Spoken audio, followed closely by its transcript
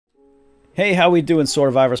Hey, how we doing,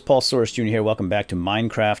 survivors? paulsoaresjr here. Welcome back to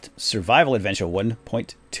Minecraft Survival Adventure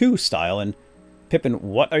 1.2 style. And Pippin,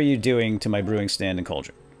 what are you doing to my brewing stand and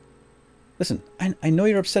cauldron? Listen, I know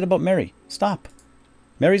you're upset about Mary. Stop.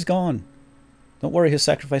 Mary's gone. Don't worry, his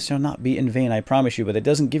sacrifice shall not be in vain, I promise you, but it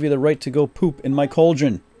doesn't give you the right to go poop in my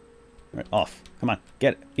cauldron. All right, off. Come on,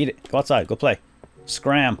 get it. Eat it. Go outside. Go play.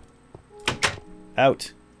 Scram.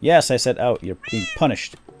 Out. Yes, I said out. You're being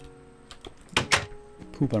punished.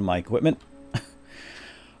 Poop on my equipment.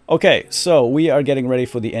 Okay, so we are getting ready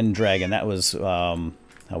for the end dragon. That was how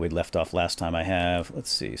we left off last time. I have,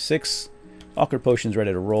 let's see, 6 awkward potions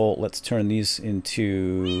ready to roll. Let's turn these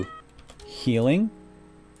into healing.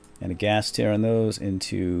 And a gas tear on those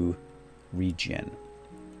into regen.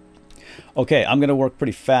 Okay, I'm going to work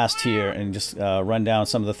pretty fast here and just run down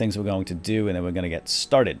some of the things we're going to do, and then we're going to get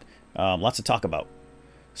started. Lots to talk about.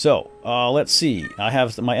 So, let's see. I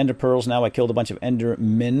have my ender pearls now. I killed a bunch of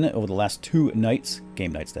endermen over the last 2 nights.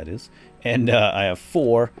 Game nights, that is. And I have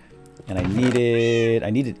 4. And I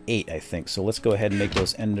needed 8, I think. So let's go ahead and make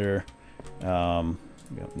those ender... we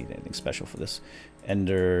don't need anything special for this.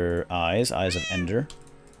 Ender eyes. Eyes of ender.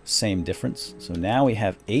 Same difference. So now we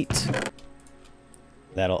have 8.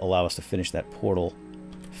 That'll allow us to finish that portal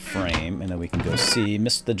frame. And then we can go see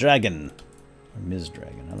Mr. Dragon. Or Ms.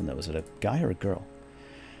 Dragon. I don't know. Is it a guy or a girl?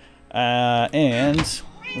 And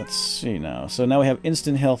let's see now. So now we have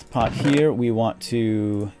instant health pot here. We want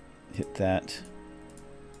to hit that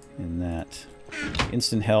and that.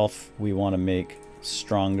 Instant health we want to make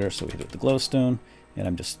stronger, so we hit it with the glowstone. And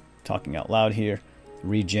I'm just talking out loud here.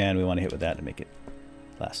 Regen we want to hit with that to make it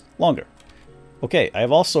last longer. Okay, I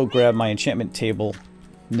have also grabbed my enchantment table.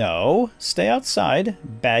 No, stay outside,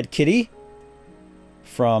 bad kitty.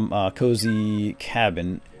 From Cozy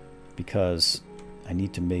Cabin, because I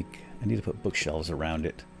need to put bookshelves around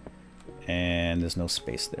it, and there's no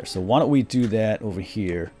space there. So why don't we do that over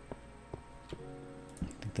here? I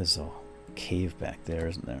think there's a cave back there,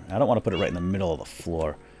 isn't there? I don't want to put it right in the middle of the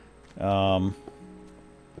floor. There's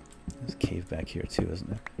a cave back here too, isn't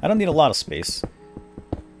there? I don't need a lot of space,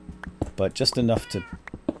 but just enough to...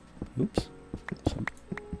 Oops.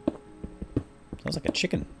 Sounds like a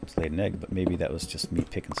chicken. It's laid an egg, but maybe that was just me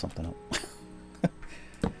picking something up.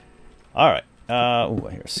 Alright. Oh,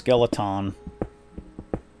 I hear a skeleton.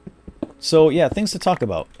 So, yeah, things to talk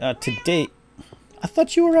about. To date... I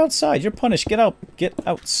thought you were outside. You're punished. Get out. Get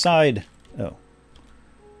outside. Oh.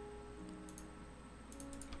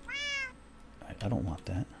 I don't want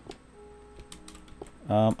that.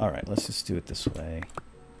 Alright, let's just do it this way,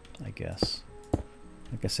 I guess.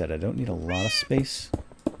 Like I said, I don't need a lot of space.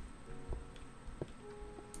 I'm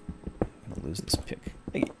gonna lose this pick.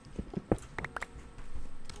 Hey.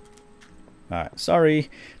 Alright, sorry.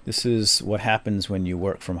 This is what happens when you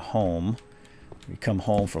work from home. You come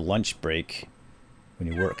home for lunch break.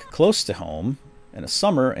 When you work close to home in the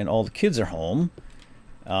summer and all the kids are home,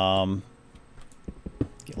 get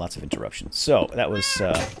lots of interruptions. So that was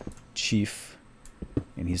Chief,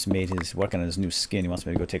 and he's working on his new skin. He wants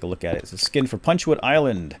me to go take a look at it. It's a skin for Punchwood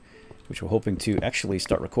Island, which we're hoping to actually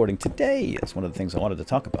start recording today. That's one of the things I wanted to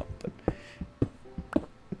talk about. But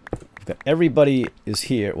we've got everybody is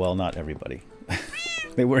here. Well, not everybody.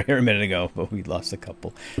 They were here a minute ago, but we lost a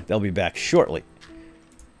couple. They'll be back shortly.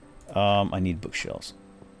 I need bookshelves.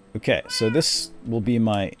 Okay, so this will be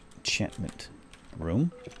my enchantment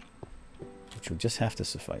room, which will just have to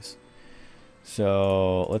suffice.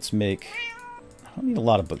 So let's make... I don't need a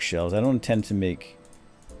lot of bookshelves. I don't intend to make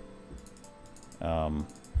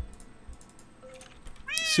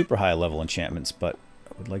super high level enchantments, but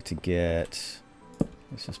I would like to get...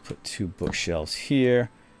 Let's just put 2 bookshelves here.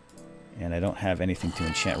 And I don't have anything to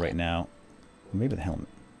enchant right now. Maybe the helmet.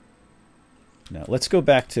 No, let's go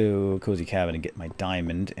back to Cozy Cabin and get my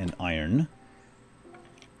diamond and iron.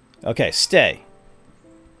 Okay, stay.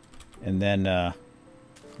 And then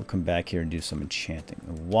we'll come back here and do some enchanting.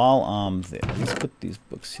 While I'm there, let's put these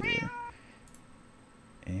books here.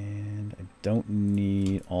 And I don't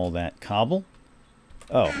need all that cobble.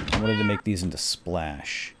 Oh, I wanted to make these into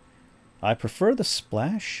splash. I prefer the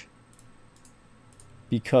splash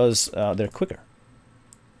because they're quicker.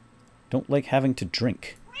 Don't like having to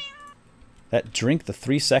drink. That drink, the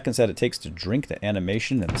 3 seconds that it takes to drink, the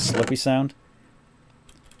animation and the slippy sound,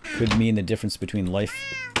 could mean the difference between life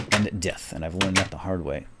and death. And I've learned that the hard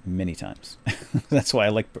way many times. That's why I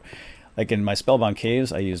like in my Spellbound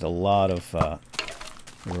Caves, I used a lot of,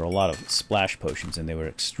 there were a lot of splash potions, and they were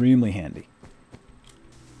extremely handy.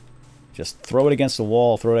 Just throw it against the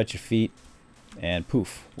wall, throw it at your feet, and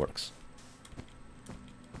poof, works.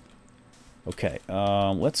 Okay,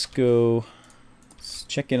 let's go... Let's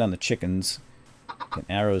check in on the chickens. And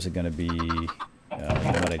arrows are going to be... you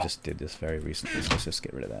know what, I just did this very recently, so let's just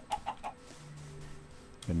get rid of that.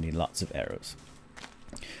 Going to need lots of arrows.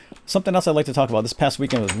 Something else I'd like to talk about. This past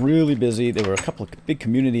weekend was really busy. There were a couple of big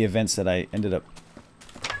community events that I ended up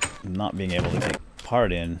not being able to take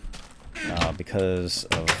part in because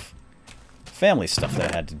of family stuff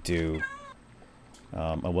that I had to do.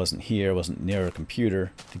 I wasn't here, wasn't near a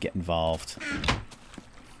computer to get involved.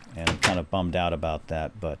 And I'm kind of bummed out about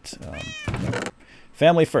that, but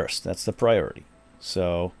family first, that's the priority.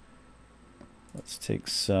 So let's take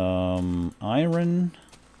some iron.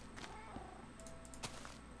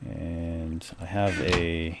 And I have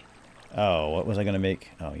a... Oh, what was I going to make?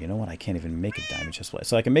 Oh, you know what? I can't even make a diamond chest plate.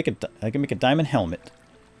 So I can make a diamond helmet.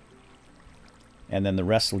 And then the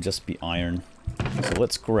rest will just be iron. So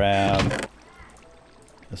let's grab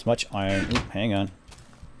as much iron. Oop, hang on.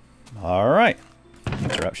 All right.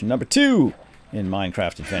 Interruption number 2 in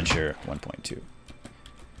Minecraft Adventure 1.2.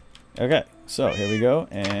 Okay, so here we go.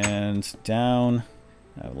 And down.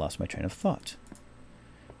 I've lost my train of thought.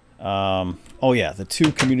 Oh yeah, the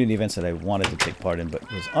 2 community events that I wanted to take part in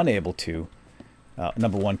but was unable to.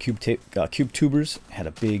 Number 1, CubeTubers had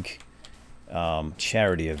a big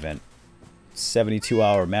charity event.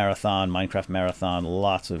 72-hour marathon, Minecraft marathon,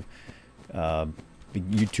 lots of big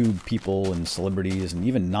YouTube people and celebrities, and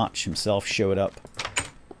even Notch himself showed up.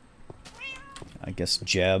 I guess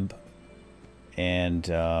Jeb and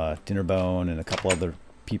Dinnerbone and a couple other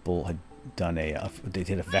people had done they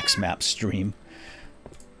did a Vex map stream.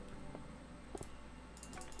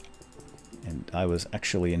 And I was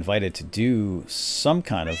actually invited to do some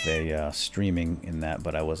kind of a streaming in that,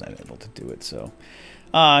 but I wasn't able to do it, so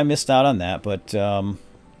I missed out on that. But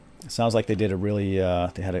it sounds like they did a really,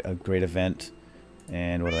 they had a great event.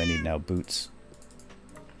 And what do I need now? Boots.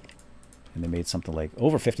 And they made something like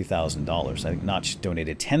over $50,000. I think Notch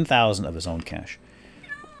donated $10,000 of his own cash.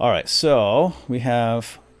 All right, so we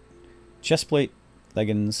have chestplate,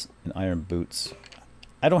 leggings, and iron boots.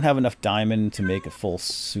 I don't have enough diamond to make a full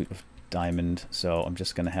suit of diamond, so I'm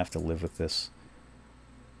just going to have to live with this.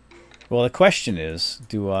 Well, the question is,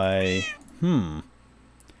 do I...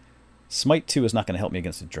 Smite 2 is not going to help me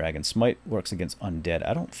against the dragon. Smite works against undead.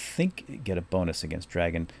 I don't think it get a bonus against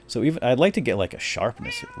dragon. So even I'd like to get like a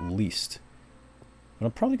sharpness at least. But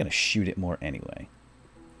I'm probably going to shoot it more anyway.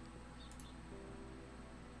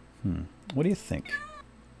 What do you think?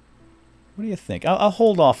 What do you think? I'll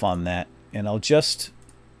hold off on that, and I'll just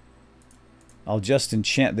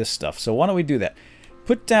enchant this stuff. So why don't we do that?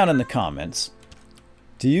 Put down in the comments,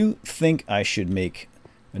 do you think I should make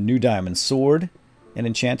a new diamond sword and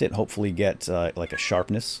enchant it, hopefully get like a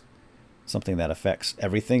sharpness, something that affects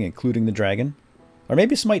everything, including the dragon? Or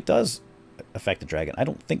maybe Smite does affect the dragon. I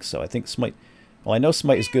don't think so. I think Smite... Well, I know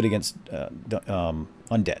Smite is good against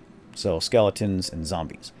undead, so skeletons and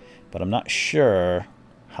zombies. But I'm not sure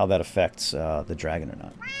how that affects the dragon or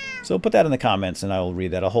not. So put that in the comments and I will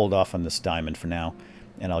read that. I'll hold off on this diamond for now,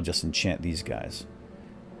 and I'll just enchant these guys.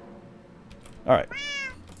 Alright.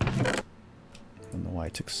 I don't know why I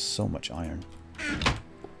took so much iron.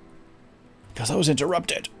 Because I was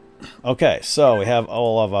interrupted. Okay, so we have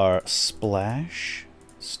all of our splash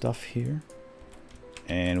stuff here.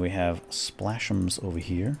 And we have splashums over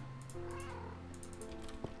here.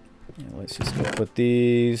 Yeah, let's just go put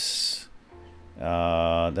these.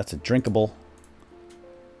 That's a drinkable.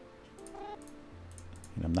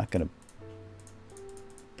 And I'm not going to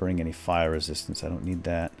bring any fire resistance. I don't need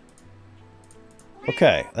that.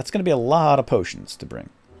 Okay, that's going to be a lot of potions to bring.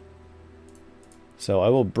 So I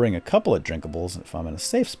will bring a couple of drinkables if I'm in a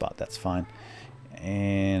safe spot. That's fine.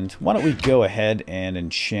 And why don't we go ahead and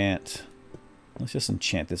enchant... Let's just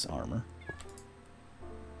enchant this armor.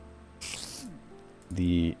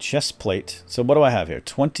 The chest plate. So what do I have here?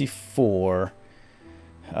 24.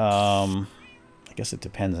 I guess it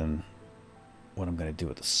depends on what I'm going to do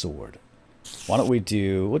with the sword. Why don't we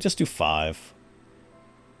do... We'll just do 5.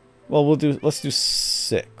 Well, let's do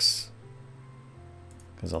 6.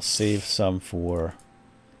 Because I'll save some for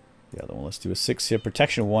the other one. Let's do a 6 here.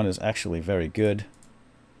 Protection 1 is actually very good.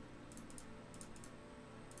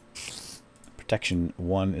 Protection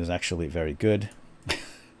 1 is actually very good.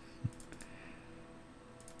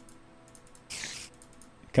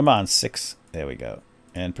 Come on, 6. There we go.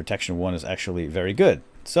 And protection 1 is actually very good.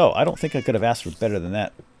 So I don't think I could have asked for better than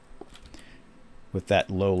that with that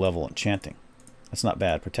low level enchanting. That's not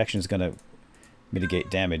bad. Protection is going to mitigate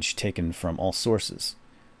damage taken from all sources.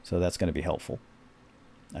 So that's going to be helpful.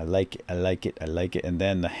 I like it, I like it, I like it. And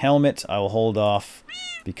then the helmet, I will hold off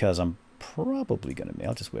because I'm probably going to...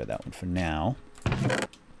 I'll just wear that one for now.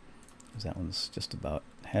 Because that one's just about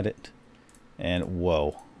had it. And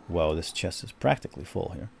whoa. Whoa, this chest is practically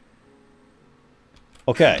full here.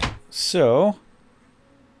 Okay, so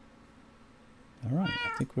all right,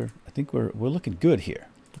 I think we're looking good here.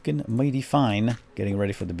 Looking mighty fine, getting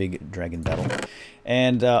ready for the big dragon battle.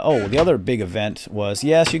 And oh, the other big event was,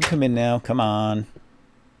 yes, you can come in now. Come on.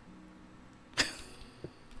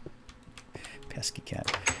 Pesky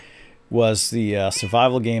cat. Was the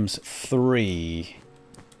Survival Games 3.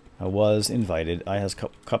 I was invited.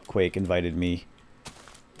 Cupquake invited me,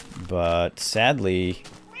 but sadly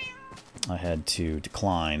I had to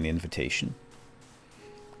decline the invitation.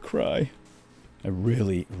 Cry. I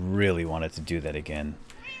really, really wanted to do that again,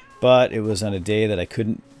 but it was on a day that I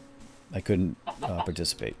couldn't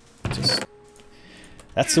participate. Just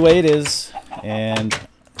that's the way it is, and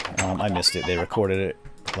I missed it. They recorded it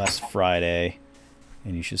last Friday,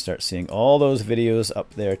 and you should start seeing all those videos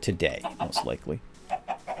up there today, most likely.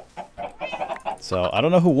 So I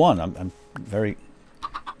don't know who won. I'm very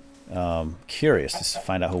curious to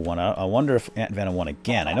find out who won. I wonder if Ant Venom won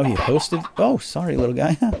again. I know he hosted. Oh, sorry, little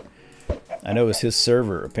guy. I know it was his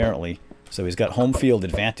server, apparently, so he's got home field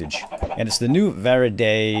advantage. And it's the new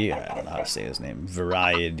Variday, I don't know how to say his name,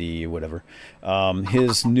 Variety, whatever.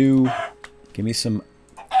 His new, give me some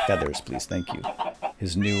feathers, please, thank you.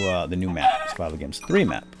 His new, the new map, Survival Games 3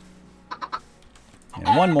 map.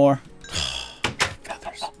 And one more.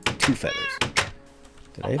 Feathers. 2 feathers.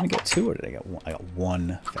 Did I even get 2, or did I get 1? I got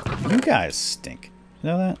 1 feather. You guys stink. You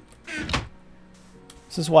know that?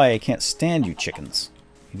 This is why I can't stand you chickens.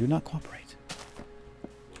 You do not cooperate.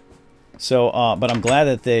 So, but I'm glad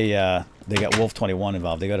that they got Wolf21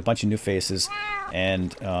 involved. They got a bunch of new faces,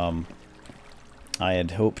 and I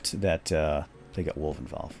had hoped that they got Wolf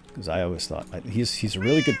involved, because I always thought he's a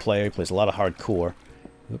really good player. He plays a lot of hardcore,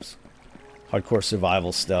 hardcore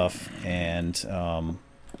survival stuff, and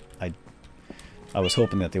I was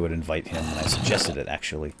hoping that they would invite him, and I suggested it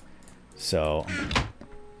actually. So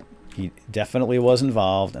he definitely was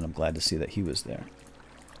involved, and I'm glad to see that he was there.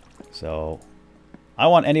 So I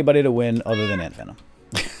want anybody to win other than Ant Venom.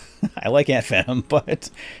 I like Ant Venom, but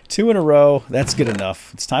 2 in a row, that's good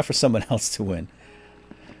enough. It's time for someone else to win.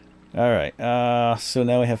 Alright, so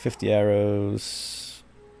now we have 50 arrows.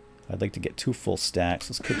 I'd like to get 2 full stacks.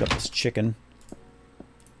 Let's cook up this chicken.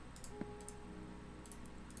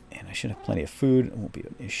 And I should have plenty of food. It won't be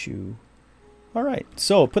an issue. Alright,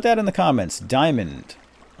 so put that in the comments. Diamond,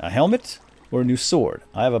 a helmet, or a new sword?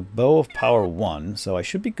 I have a bow of power 1, so I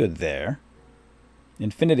should be good there.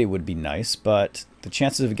 Infinity would be nice, but the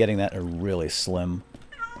chances of getting that are really slim.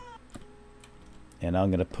 And I'm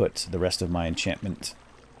going to put the rest of my enchantment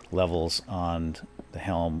levels on the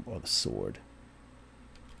helm or the sword.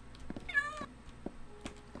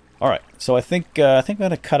 Alright, so I think I'm going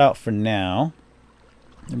to cut out for now.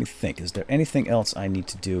 Let me think. Is there anything else I need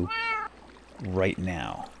to do right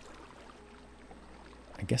now?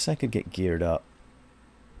 I guess I could get geared up.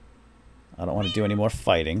 I don't want to do any more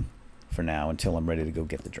fighting for now until I'm ready to go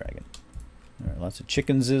get the dragon. Alright, lots of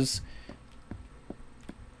chickenses.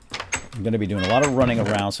 I'm going to be doing a lot of running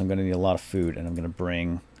around, so I'm going to need a lot of food. And I'm going to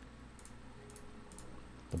bring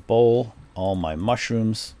the bowl, all my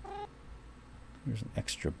mushrooms. Here's an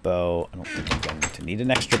extra bow. I don't think I'm going to need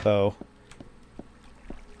an extra bow.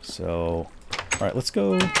 So, alright, let's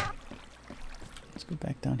go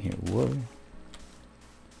back down here. Whoa.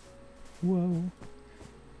 Whoa.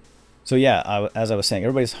 So yeah, as I was saying,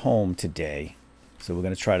 everybody's home today, so we're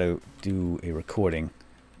going to try to do a recording.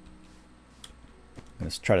 I'm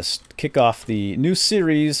going to try to kick off the new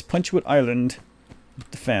series, Punchwood Island, with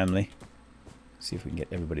the family. See if we can get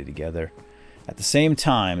everybody together at the same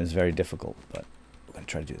time. Is very difficult, but we're going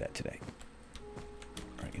to try to do that today.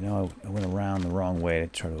 All right, you know, I went around the wrong way to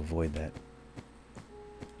try to avoid that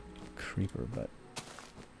creeper, but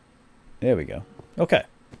there we go. Okay,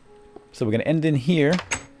 so we're going to end in here.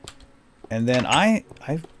 And then I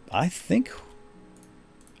think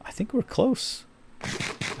we're close. I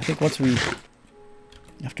think once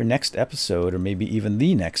after next episode, or maybe even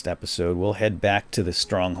the next episode, we'll head back to the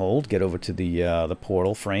stronghold, get over to the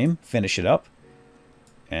portal frame, finish it up,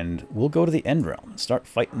 and we'll go to the end realm and start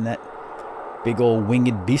fighting that big old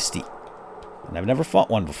winged beastie. And I've never fought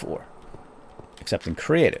one before, except in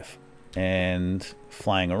creative and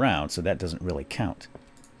flying around, so that doesn't really count.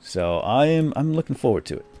 So I'm looking forward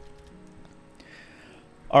to it.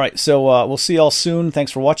 All right, so we'll see y'all soon. Thanks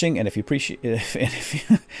for watching, and if you appreciate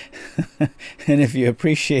if you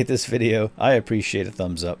appreciate this video, I appreciate a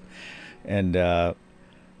thumbs up. And I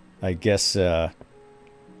guess we're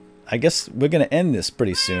gonna end this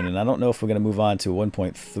pretty soon, and I don't know if we're gonna move on to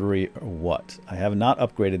 1.3 or what. I have not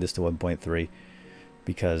upgraded this to 1.3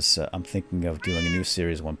 because I'm thinking of doing a new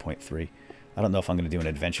series 1.3. I don't know if I'm going to do an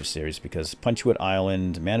adventure series because Punchwood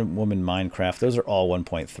Island, Man and Woman Minecraft, those are all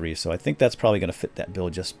 1.3. So I think that's probably going to fit that bill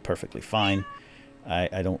just perfectly fine.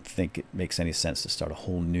 I don't think it makes any sense to start a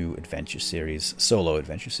whole new adventure series, solo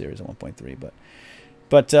adventure series at 1.3.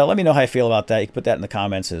 But let me know how you feel about that. You can put that in the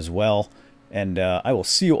comments as well. And I will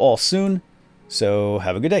see you all soon. So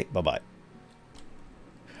have a good day. Bye-bye.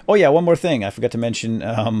 Oh, yeah, one more thing. I forgot to mention,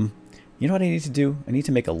 you know what I need to do? I need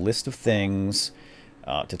to make a list of things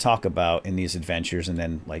to talk about in these adventures, and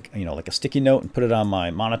then like a sticky note and put it on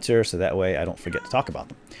my monitor so that way I don't forget to talk about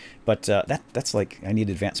them. But that's like, I need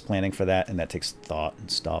advanced planning for that, and that takes thought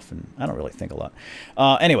and stuff, and I don't really think a lot.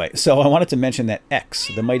 Anyway, so I wanted to mention that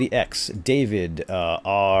X, the mighty X, David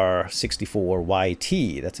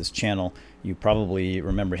R64YT, that's his channel. You probably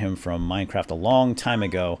remember him from Minecraft a long time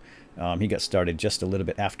ago. He got started just a little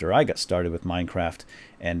bit after I got started with Minecraft,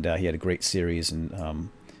 and he had a great series and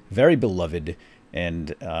very beloved.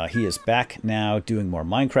 And he is back now doing more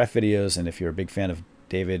Minecraft videos. And if you're a big fan of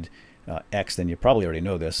David X, then you probably already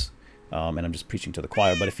know this. And I'm just preaching to the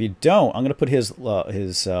choir. But if you don't, I'm going to put his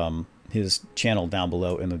channel down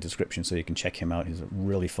below in the description so you can check him out. He's a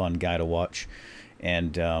really fun guy to watch.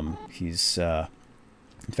 And he's,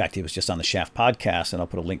 in fact, he was just on the Shaft podcast, and I'll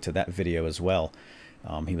put a link to that video as well.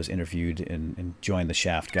 He was interviewed and joined the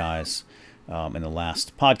Shaft guys in the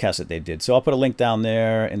last podcast that they did. So I'll put a link down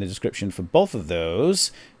there in the description for both of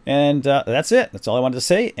those. And that's it. That's all I wanted to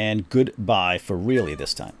say. And goodbye for really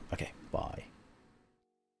this time. Okay.